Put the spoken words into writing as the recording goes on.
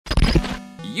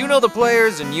You know the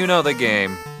players and you know the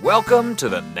game. Welcome to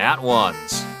the Nat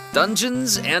Ones.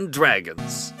 Dungeons and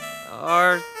Dragons.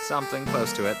 Or something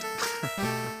close to it.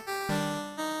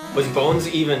 Was Bones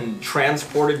even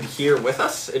transported here with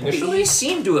us initially? He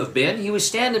seemed to have been. He was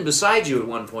standing beside you at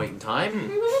one point in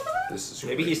time.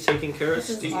 Maybe he's taking care of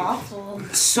This Steve. is awful.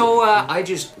 So,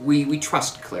 we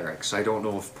trust clerics. I don't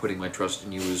know if putting my trust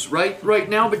in you is right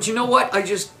now, but you know what?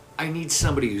 I need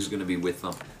somebody who's going to be with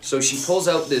them. So she pulls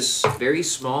out this very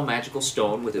small magical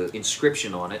stone with an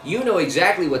inscription on it. You know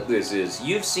exactly what this is.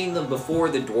 You've seen them before.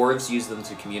 The dwarves use them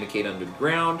to communicate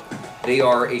underground. They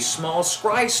are a small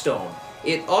scry stone.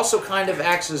 It also kind of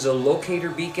acts as a locator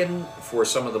beacon for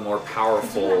some of the more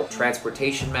powerful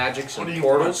transportation magics and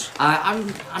portals. I'm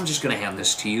just going to hand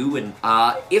this to you, and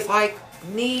if I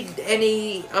need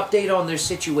any update on their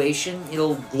situation,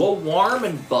 it'll glow warm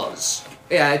and buzz.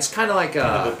 Yeah, it's kind of like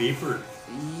a beeper.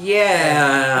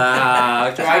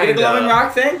 Yeah. Do I get a glowing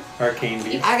rock thing? Arcane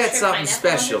beep. I got something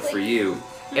special for you.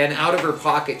 And out of her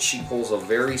pocket, she pulls a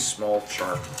very small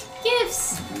charm.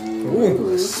 Gifts.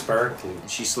 Ooh, sparkly.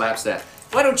 She slaps that.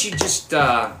 Why don't you just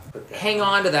hang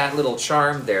on to that little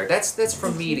charm there? That's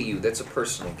from me to you. That's a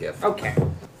personal gift. Okay.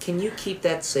 Can you keep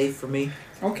that safe for me,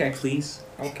 Okay. please?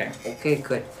 Okay. Okay,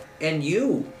 good. And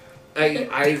you,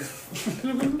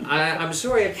 I'm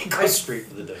sorry, Go straight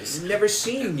for the dice. I've never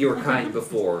seen your kind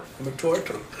before. I'm a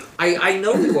torture. I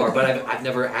know you are, but I've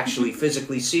never actually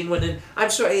physically seen one. And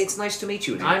I'm sorry, it's nice to meet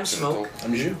you. I'm Smoke.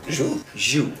 I'm Zhu. Zhu.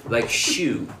 Zhu, like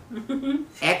shoe.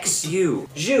 X-U.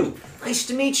 Zhu, nice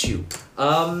to meet you.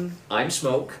 I'm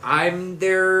Smoke. I'm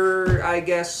their, I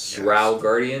guess, Drow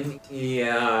Guardian.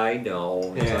 Yeah, I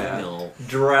know. Yeah. I know.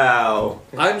 Drow.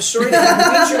 I'm sorry to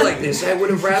meet you like this. I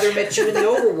would have rather met you in the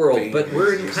overworld, but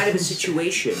we're in kind of a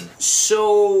situation.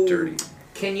 So, Dirty.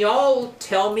 can y'all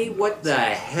tell me what the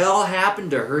hell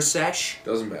happened to her sesh?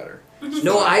 Doesn't matter.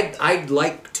 No, I'd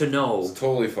like to know. It's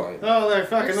totally fine. Oh, they're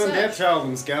fucking What's that? undead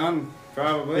children's gone.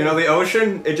 Probably. You know the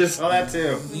ocean? It just... Oh, that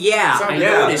too. Yeah, I Yeah.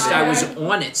 noticed. I was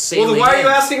on it sailing. Well, then why are you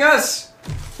in. asking us?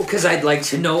 Because I'd like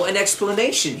to know an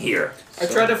explanation here. I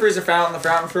tried to freeze a fountain, the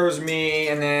fountain froze me,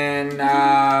 and then,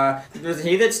 was it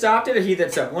he that stopped it or he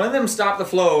that stopped? One of them stopped the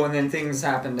flow, and then things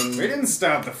happened, and... We didn't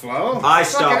stop the flow. I Fucking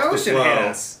stopped the ocean flow. hit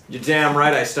us. You're damn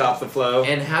right I stopped the flow.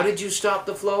 And how did you stop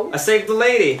the flow? I saved the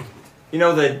lady. You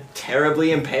know the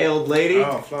terribly impaled lady?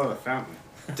 Oh, flow of the fountain.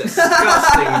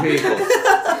 Disgusting people.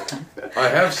 I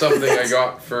have something I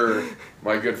got for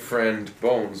my good friend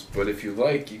Bones, but if you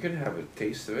like, you can have a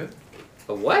taste of it.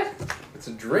 A what? It's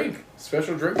a drink.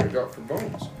 Special drink I got for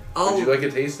Bones. Oh. Would you like a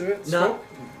taste of it? No. Smoke?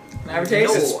 Can I have a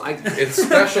taste? No, It's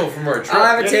special from our trip. I'll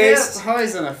have a It taste. is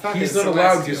poison, a fucking He's not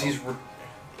allowed because celestial. he's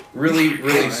really,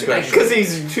 really special. Because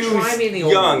he's too Try me in the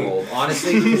young. overworld,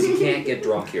 honestly, because you can't get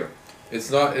drunk here. It's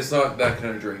not that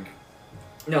kind of drink.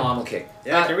 No, I'm okay.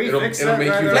 Yeah, can we It'll fix make that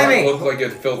you right not Fleming! look like a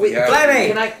filthy Wait, habit. Fleming!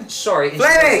 Can I? Sorry,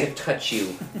 Fleming! instead to touch you.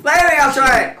 Flaming, I'll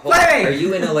try it! Hold on, Are Flaming!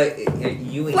 you in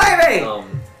a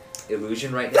Fleming!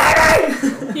 illusion right now?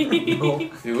 Flaming! No.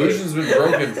 The illusion's been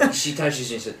broken. She touches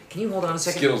you and says, "Can you hold on a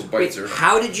second?" Skittles bites Wait, her.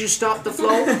 how did you stop the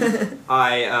flow?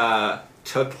 I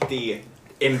took the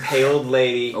impaled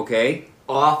lady Okay.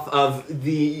 off of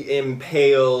the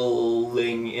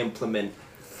impaling implement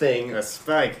thing A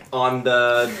spike. on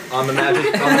the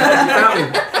magic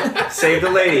fountain. Saved the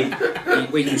lady.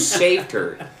 Wait, you saved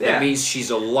her. Yeah. That means she's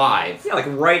alive. Yeah, like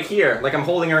right here, like I'm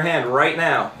holding her hand right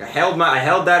now. I held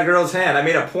that girl's hand. I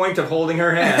made a point of holding her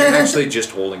I'm hand. actually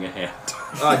just holding a hand.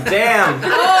 Oh damn! Is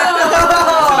it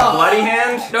a bloody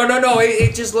hand? No.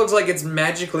 It just looks like it's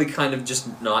magically kind of just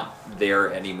not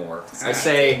there anymore. I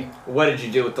say, what did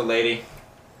you do with the lady?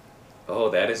 Oh,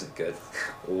 that isn't good.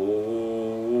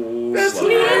 Oh, That's slow.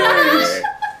 weird.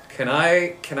 Can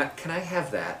I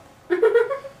have that?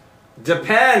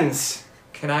 Depends.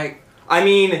 Can I? I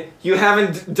mean, you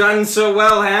haven't done so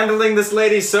well handling this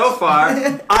lady so far.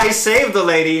 I saved the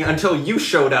lady until you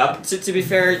showed up. To be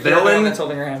fair, you're the Villain. one that's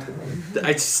holding her hand.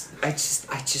 I just.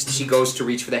 She goes to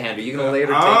reach for the hand. Are you gonna let her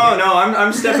take Oh it? no,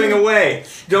 I'm stepping away.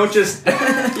 Don't just,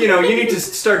 you need to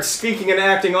start speaking and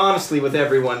acting honestly with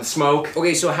everyone, Smoke.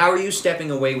 Okay, so how are you stepping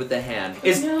away with the hand?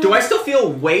 Do I still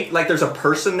feel weight like there's a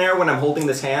person there when I'm holding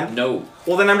this hand? No.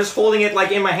 Well then I'm just holding it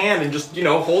like in my hand and just,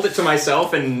 hold it to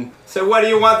myself and say, what do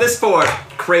you want this for,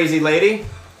 crazy lady?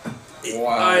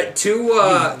 Wow.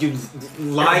 You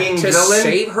lying to villain?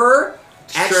 save her.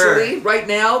 Sure. Actually, right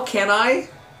now, can I?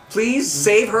 Please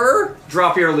save her.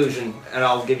 Drop your illusion and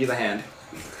I'll give you the hand.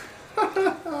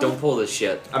 Don't pull this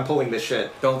shit. I'm pulling this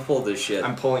shit. Don't pull this shit.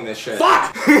 I'm pulling this shit.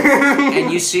 Fuck!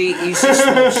 And you see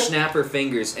Smoke snap her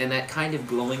fingers, and that kind of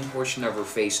glowing portion of her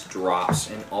face drops,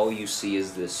 and all you see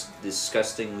is this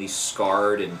disgustingly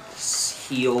scarred and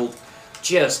healed,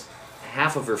 just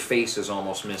half of her face is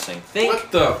almost missing. Think,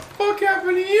 What the fuck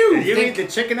happened to you? Did you think- eat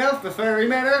the chicken elf before we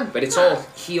met her? but it's all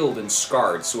healed and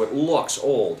scarred, so it looks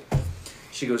old.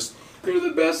 She goes, You're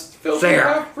the best filthy There.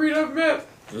 half-breed I've met.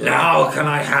 "Now can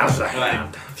I have the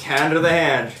Hand her the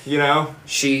hand, you know?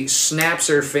 She snaps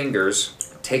her fingers,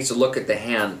 takes a look at the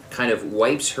hand, kind of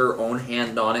wipes her own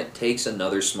hand on it, takes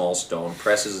another small stone,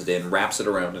 presses it in, wraps it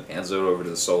around, and hands it over to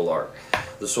the Solar.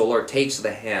 The Solar takes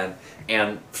the hand,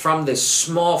 and from this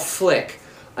small flick,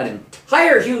 an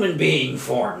entire human being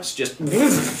forms. Just.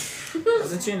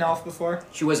 Wasn't she an elf before?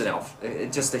 She was an elf.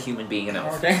 Just a human being, an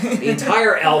elf. Okay. The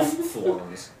entire elf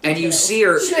forms. And you see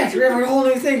her. Shit, we have a whole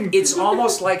new thing. It's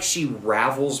almost like she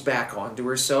ravels back onto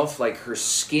herself, like her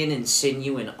skin and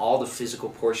sinew and all the physical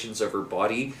portions of her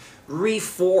body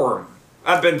reform.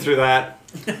 I've been through that.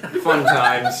 Fun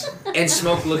times. And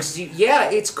Smoke looks at you. Yeah,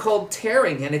 it's called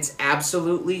tearing, and it's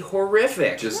absolutely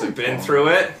horrific. Just like Been through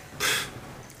it.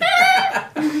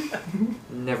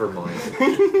 Never mind.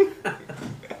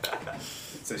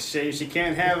 It's a shame she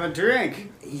can't have a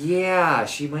drink. Yeah,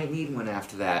 she might need one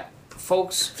after that.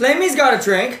 Folks, Flamey's got a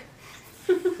drink.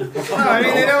 No, I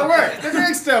mean they don't work. The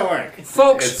drinks don't work.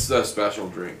 folks, It's a special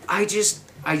drink. I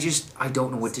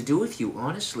don't know what to do with you,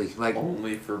 honestly. Like,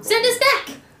 Only for Send us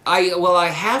back. I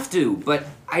have to, but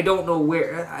I don't know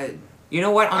where. You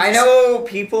know what? I know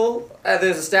people.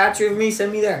 There's a statue of me.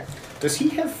 Send me there. Does he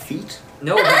have feet?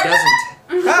 No, he doesn't.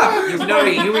 Ah,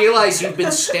 You realize you've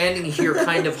been standing here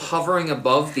kind of hovering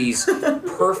above these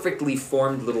perfectly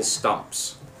formed little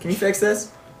stumps. can you fix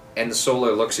this? And the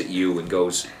Solar looks at you and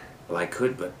goes, "Well, I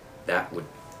could, but that would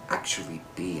actually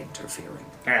be interfering."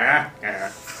 I'm Yeah,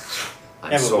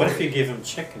 but sorry. what if you give him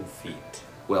chicken feet?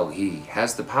 Well, he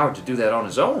has the power to do that on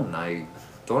his own. I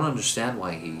don't understand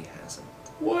why he hasn't.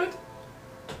 What?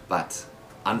 But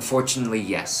unfortunately,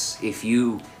 yes. If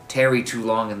you tarry too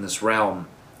long in this realm,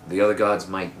 the other gods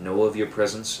might know of your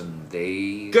presence, and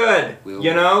they Good. will.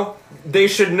 You know? They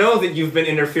should know that you've been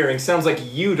interfering. Sounds like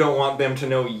you don't want them to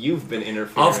know you've been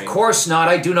interfering. Of course not.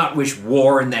 I do not wish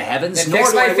war in the heavens. Then nor fix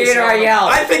do my I wish feet or I anyone- yell.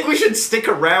 I think we should stick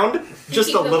around just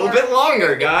a Keep the little war bit longer,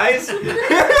 here. guys.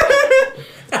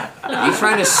 Are you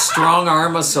trying to strong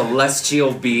arm a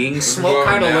celestial being? Smoke Well,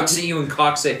 kind of now- looks at you and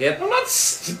cocks a hip. I'm not.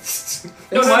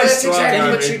 No, my that's strong exactly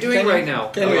arm. what you're doing Can you- right now.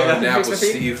 Can I'm you going nap fix my with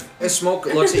feet? Steve. And Smoke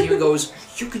looks at you and goes,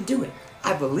 "You can do it.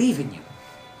 I believe in you."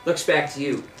 Looks back to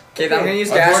you. Okay, I'm gonna use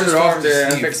I've Dash's ordered off form to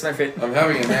to Steve. fix my feet. I'm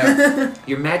having a nap.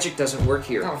 Your magic doesn't work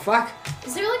here. Oh fuck.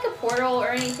 Is there like a portal or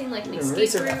anything, like an escape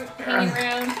Research. route hanging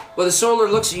around? Well, the Solar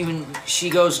looks at you and she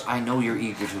goes, "I know you're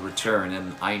eager to return,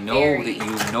 and I know Very. that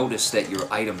you notice that your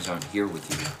items aren't here with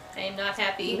you. I am not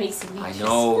happy.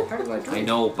 I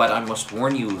know, but I must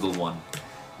warn you, little one,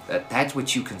 that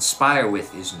which you conspire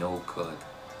with is no good."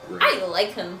 I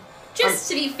like him. Just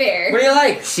to be fair. What do you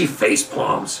like? She face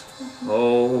palms.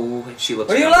 Oh, and she looks.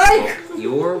 What do you down at the like? book.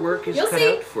 Your work is You'll cut see.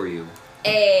 out for you.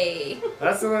 Hey.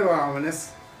 That's a little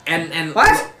ominous. And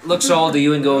What? looks all to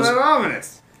you and A goes, little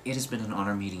ominous. "It has been an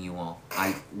honor meeting you all.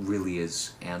 I really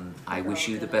is, and I wish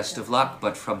you the best of luck.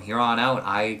 But from here on out,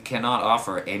 I cannot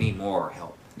offer any more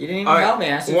help." You didn't even All right, help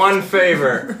me. I said- one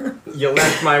favor. You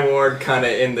left my ward kind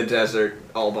of in the desert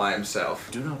all by himself.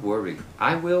 Do not worry.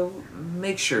 I will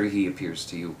make sure he appears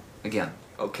to you again.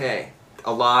 Okay.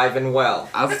 Alive and well.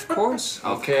 Of course.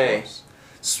 Of Okay. course.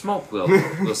 Smoke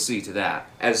will see to that,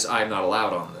 as I'm not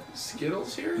allowed on the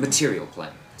Skittles here? material plane.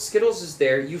 Skittles is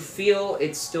there. You feel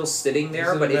it's still sitting there,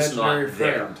 He's an but it's not imaginary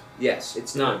there. friend. Yes,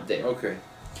 it's not there. Okay.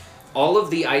 All of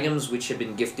the items which have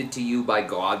been gifted to you by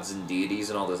gods and deities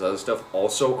and all this other stuff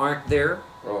also aren't there.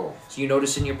 Oh. So you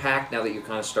notice in your pack, now that you're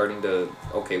kind of starting to,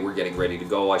 okay, we're getting ready to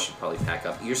go, I should probably pack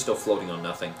up. You're still floating on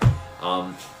nothing.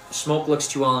 Smoke looks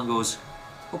to you all and goes,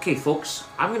 "Okay, folks,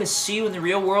 I'm going to see you in the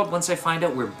real world once I find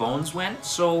out where Bones went,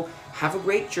 so have a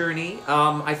great journey.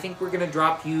 I think we're going to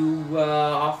drop you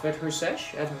off at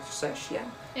Hersesh, yeah.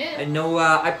 Yeah. I know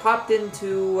I popped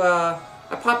into a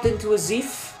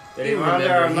Zeef. Did he You launder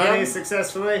remember our money him?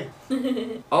 successfully?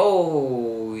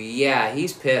 Oh, yeah,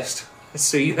 he's pissed.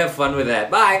 So you have fun with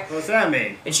that. Bye. What's that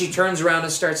mean? And she turns around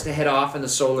and starts to head off, and the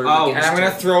Solar Oh, begins And I'm gonna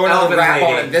to... throw another Elven rap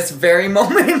on lady. it this very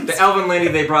moment. The elven lady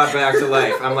they brought back to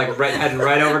life. I'm like heading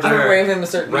right over to I'm her. waving a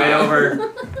certain Right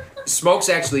over. Smoke's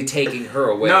actually taking her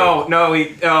away. No, I'm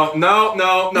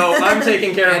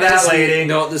taking care of And that as lady.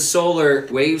 No, the solar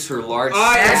waves her large.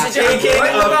 I am taking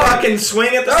a fucking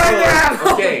swing at the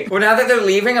sword. Okay. Well, now that they're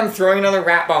leaving, I'm throwing another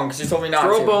rat bone because you told me not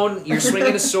Throw to. a bone. You're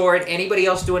swinging a sword. Anybody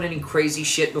else doing any crazy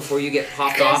shit before you get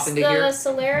popped off into here? Does the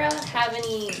Solera have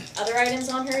any other items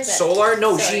on her? That... Solar?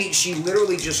 No, Sorry. she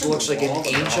literally just looks like an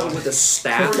angel with a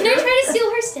staff. Can I try to steal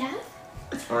her staff?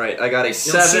 Alright, I got a No,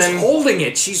 7. she's holding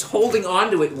it. She's holding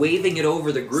onto it, waving it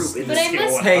over the group. But I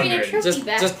must Hey, bring a trophy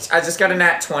back. I just got a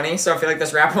nat 20, so I feel like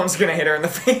this rat bone's gonna hit her in the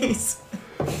face.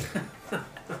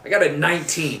 I got a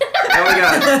 19. Oh my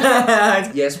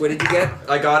god. Yes, what did you get?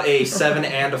 I got a 7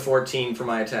 and a 14 for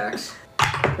my attacks.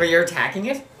 Wait, you're attacking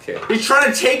it? Okay. He's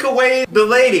trying to take away the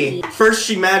lady. First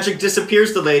she magic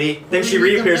disappears the lady, then she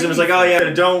reappears and was like, oh yeah,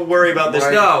 don't worry about this.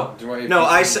 Why- No, do I- no,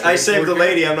 I saved the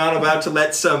lady. I'm not about to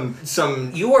let some...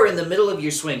 You are in the middle of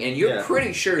your swing, and you're Yeah.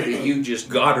 pretty sure that you just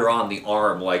got her on the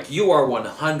arm. Like, you are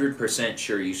 100%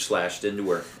 sure you slashed into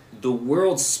her. The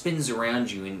world spins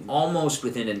around you, and almost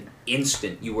within an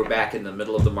instant, you were back in the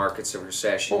middle of the markets of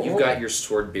recession. You've got your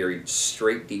sword buried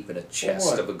straight deep in a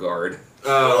chest of a guard.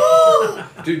 Oh.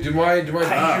 Dude, do my hate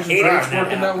rats it when work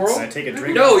that in that happens. world? I take a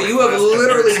drink. No, before you have class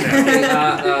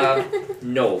literally...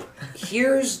 no.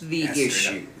 Here's the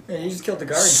issue. Yeah, you just killed the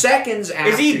guard. Seconds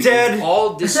after he dead? you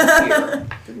all disappear,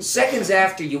 seconds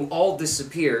after you all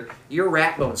disappear, your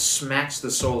rat bone smacks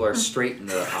the solar straight in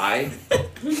the eye.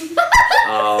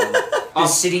 The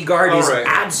city guard is Alright.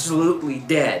 absolutely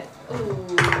dead.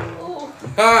 Ooh.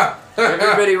 Ha!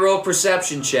 Everybody roll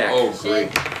perception check. Oh, great.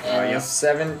 Oh, yeah.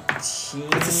 17. It's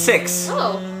a 6.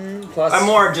 Oh. Plus. I'm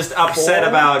more just upset 4?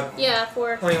 about Yeah,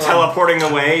 4. 21. teleporting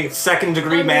away,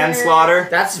 2nd-degree Under- manslaughter.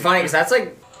 That's funny because that's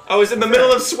like. I was in the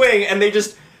middle of swing and they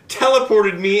just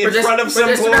teleported me in front of some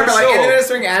just poor remember, like, in soul. the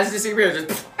swing as you disappear,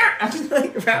 just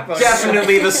like rat bone.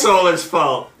 Definitely the solar's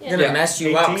fault. Yeah. Gonna mess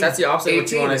you up. 'Cause that's the opposite of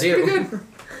what you 18 want is to pretty do. good.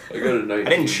 I got a 19. I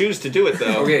didn't choose to do it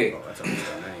though. Okay, Oh, that's almost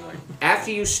done anyway.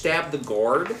 after you stab the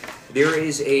guard, there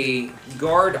is a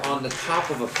guard on the top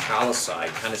of a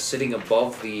palisade, kind of sitting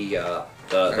above the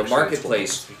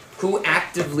marketplace, who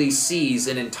actively sees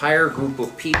an entire group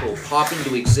of people pop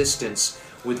into existence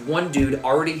with one dude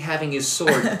already having his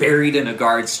sword buried in a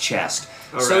guard's chest.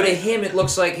 So Alright. to him, it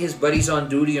looks like his buddy's on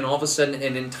duty, and all of a sudden,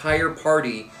 an entire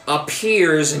party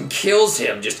appears and kills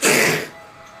him. Just,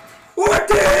 what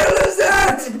the hell is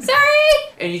that?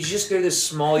 Sorry! And you just hear this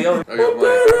small yell. I got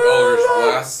my Eldritch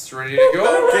Blasts ready to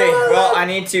go. Okay, well, I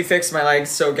need to fix my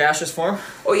legs so gaseous form.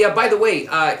 Oh yeah, by the way,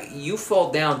 you fall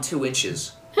down 2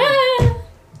 inches.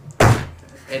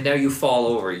 And now you fall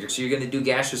over. So you're gonna do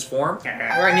gaseous form? Or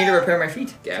I need to repair my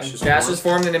feet. Gaseous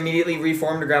Form, then immediately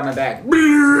reform to grab my bag.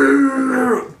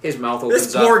 His mouth opens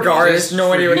This up. poor guard Just has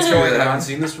no idea for what's you going that on. haven't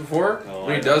seen this before. Oh,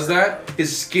 When he I does that,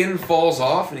 his skin falls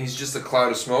off and he's just a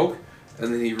cloud of smoke,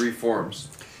 and then he reforms.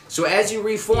 So as you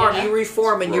reform, Yeah. and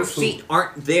your Gross. feet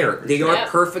aren't there. They are Yep.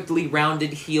 perfectly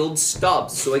rounded, healed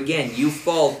stubs. So again, you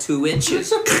fall 2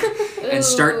 inches and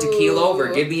start to keel over.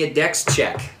 Give me a dex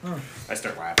check. I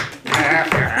start laughing. Look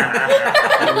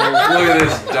at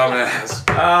this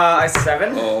dumbass. A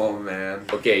 7. Oh man.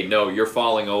 Okay, no, you're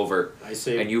falling over. I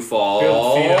say, And you build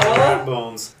fall... feet out of rat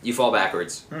bones. You fall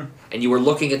backwards. And you are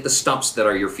looking at the stumps that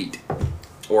are your feet.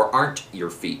 Or aren't your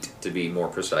feet, to be more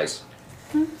precise.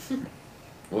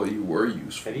 Well, you were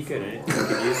useful. Have you got anything you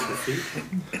could use for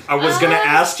feet? I was gonna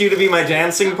ask you to be my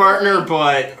dancing partner,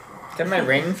 but Can my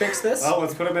ring fix this? Well,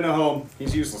 let's put him in a home.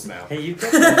 He's useless now. Hey, you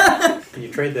got that. Can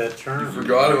you trade that charm? You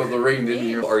forgot about the ring, didn't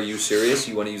you? Are you serious?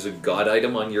 You want to use a god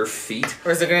item on your feet?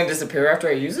 Or is it gonna disappear after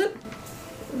I use it?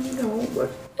 No,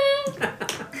 but...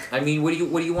 I mean, what do you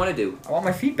want to do? I want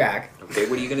my feet back. Okay,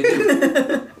 what are you gonna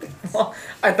do? Well,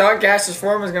 I thought gaseous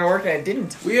form was gonna work and it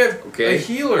didn't. We have Okay. a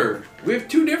healer. We have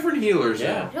 2 different healers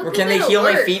Yeah. I don't Or think can they that'll heal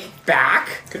my work. feet back?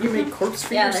 Could you make corpse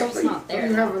feet Yeah, or they're just something? not there. Do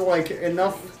you have like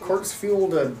enough corpse fuel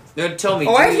to? No, tell me.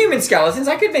 Oh, I do have you- human skeletons.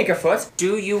 I could make a foot.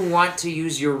 Do you want to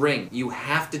use your ring? You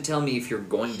have to tell me if you're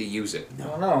going to use it. I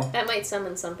don't know. That might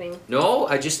summon something. No,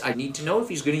 I need to know if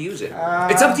he's going to use it. Uh,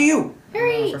 It's up to you.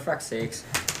 Hurry! For fuck's sakes.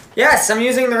 Yes, I'm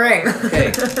using the ring.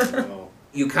 Okay. No.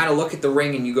 You kind of look at the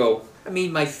ring and you go, I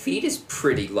mean, my feet is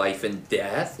pretty life and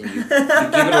death. And you give it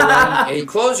a run, and you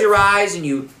close your eyes and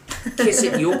you kiss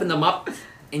it and you open them up,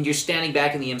 and you're standing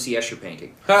back in the MC Escher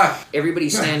painting. Ha!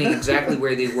 Everybody's standing exactly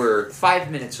where they were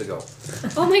 5 minutes ago.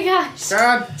 Oh my gosh!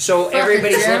 God. So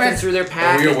everybody's damn looking it. through their Are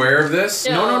path. we aware of this?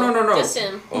 No. Just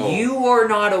him. Oh. You are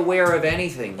not aware of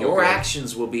anything. Your Okay.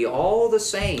 actions will be all the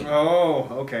same. Oh,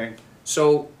 okay.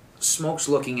 So Smoke's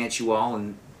looking at you all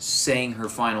and saying her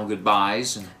final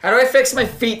goodbyes. How do I fix my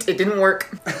feet? It didn't work.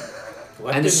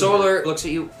 What And the didn't Solar looks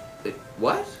at you.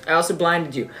 What? I also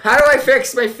blinded you. How do I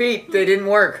fix my feet? They didn't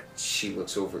work. She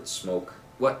looks over at Smoke.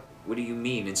 What do you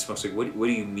mean? And Smoke's like, what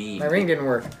do you mean? My ring didn't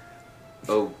work.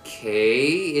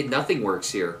 Okay, nothing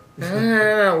works here.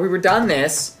 No. We were done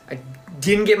this. I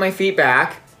didn't get my feet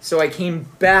back, so I came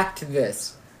back to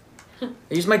this. I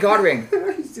used my god ring.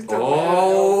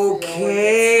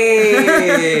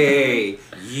 Okay.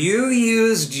 You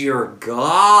used your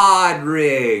god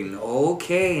ring.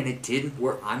 Okay, and it didn't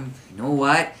work. You know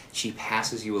what? She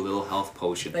passes you a little health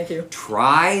potion. Thank you.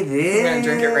 Try this. I'm gonna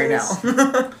drink it right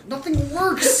now. Nothing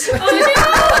works. She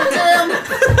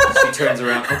turns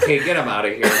around. Okay, get him out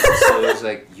of here. So it's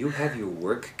like, you have your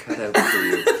work cut out for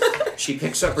you. She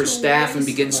picks up her staff and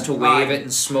begins to wave it,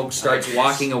 and Smoke starts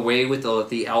walking away with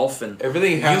the elf, and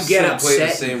Everything has you get to play the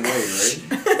upset. same way,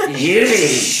 right?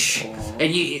 Yes.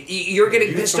 And you're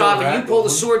getting pissed off, and you pull the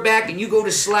sword back, and you go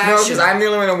to slash. No, because I'm the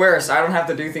only one to wear it, so I don't have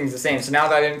to do things the same. So now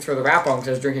that I didn't throw the wrap on because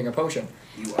I was drinking a potion.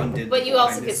 You undid. But the you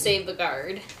also could blindness. save the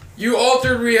guard. You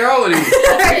altered reality.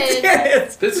 And-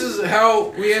 This is how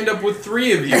we end up with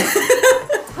 3 of you.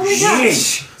 oh my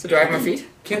gosh. So do I have my feet?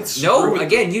 Can't screw No, with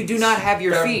again, you do not have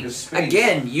your Down feet. to space.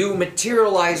 Again, you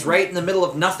materialize right in the middle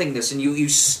of nothingness, and you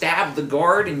stab the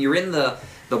guard, and you're in the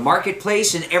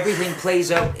marketplace, and everything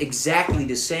plays out exactly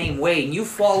the same way, and you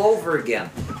fall over again.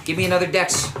 Give me another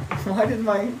dex. Why did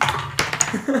my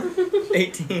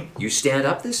 18? You stand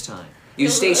up this time. You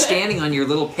stay standing on your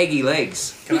little peggy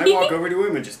legs. Can I walk over to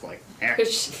him and just like? Eh.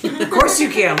 Of course you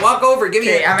can. Walk over. Give me.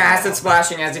 Okay, I'm acid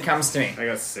splashing as he comes to me. I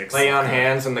got 6. Lay on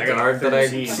hands on the I got guard that I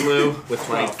 13. slew with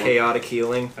my 12. chaotic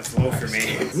healing. That's low for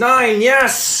me. 9,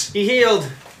 yes! He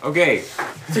healed. Okay.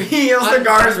 He heals the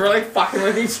guards. We're like fucking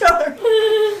with each other.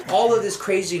 All of this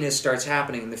craziness starts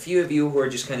happening, and the few of you who are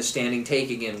just kind of standing,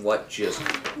 taking in what just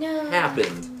No.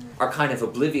 happened, are kind of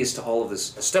oblivious to all of this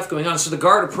stuff going on. So the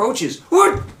guard approaches.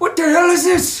 What the hell is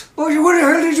this? Where the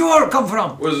hell did you all come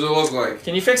from? What does it look like?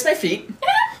 Can you fix my feet?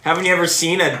 Haven't you ever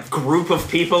seen a group of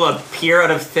people appear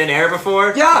out of thin air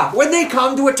before? Yeah, when they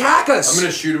come to attack us. I'm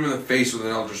gonna shoot him in the face with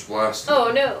an Eldritch Blast.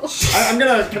 Oh no. I'm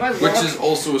gonna. Can I walk? Which is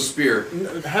also a spear.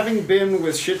 Having been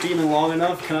with Shit Demon long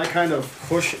enough, can I kind of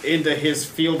push into his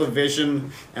field of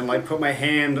vision and like put my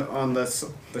hand on the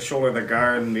shoulder of the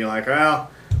guard and be like, well,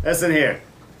 listen here.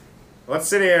 What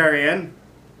city are you in?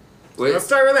 Wait, Let's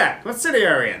start with that. What city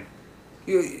are you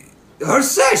in?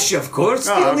 Horsesh, of course.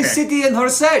 Oh, the only okay. city in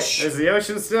Horsesh. Is the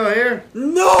ocean still here?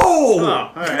 No!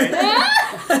 Oh, alright.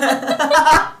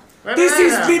 This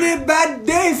has been a bad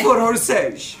day for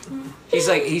Horsesh. He's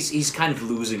like, he's kind of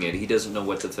losing it. He doesn't know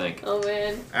what to think. Oh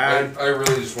man. I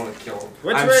really just want to kill him.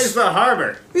 Which I'm way is the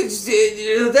harbor? It's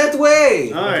that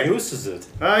way. Alright. Use is it?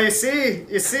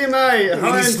 You see my It's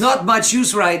horns? not much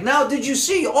use right now. Did you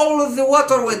see? All of the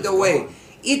water went away.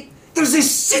 There's a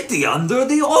city under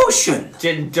the ocean.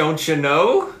 Don't you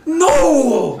know?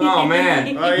 No! Oh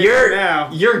man, Oh, you do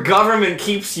now. your government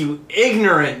keeps you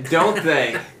ignorant, don't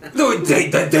they? No,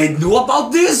 they knew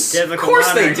about this? Get the Of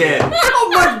course they commander. did.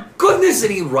 Oh my goodness!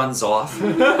 And he runs off.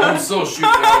 I'm still shooting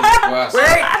Eldritch Blast.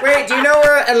 Wait, do you know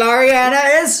where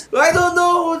Ilariana is? I don't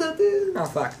know what that is. Oh,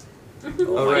 fuck.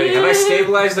 Alright, have I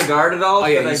stabilized the guard at all? Oh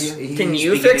yeah, Did I he's, do- Can he's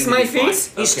you beginning fix to my be fine.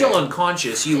 feet? He's still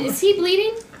unconscious. Is he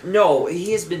bleeding? No,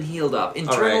 he has been healed up.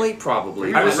 Internally,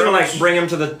 probably. I'm just gonna like bring him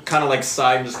to the kind of like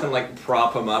side and just kind of like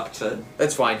prop him up to.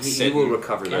 That's fine. He Sit will and-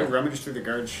 recover Can I there. rummage through the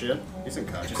guard's shit? He's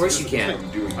unconscious. Of course you can.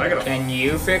 I gotta. Can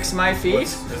you fix my feet?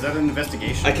 Is that an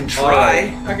investigation? I can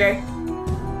try. Okay.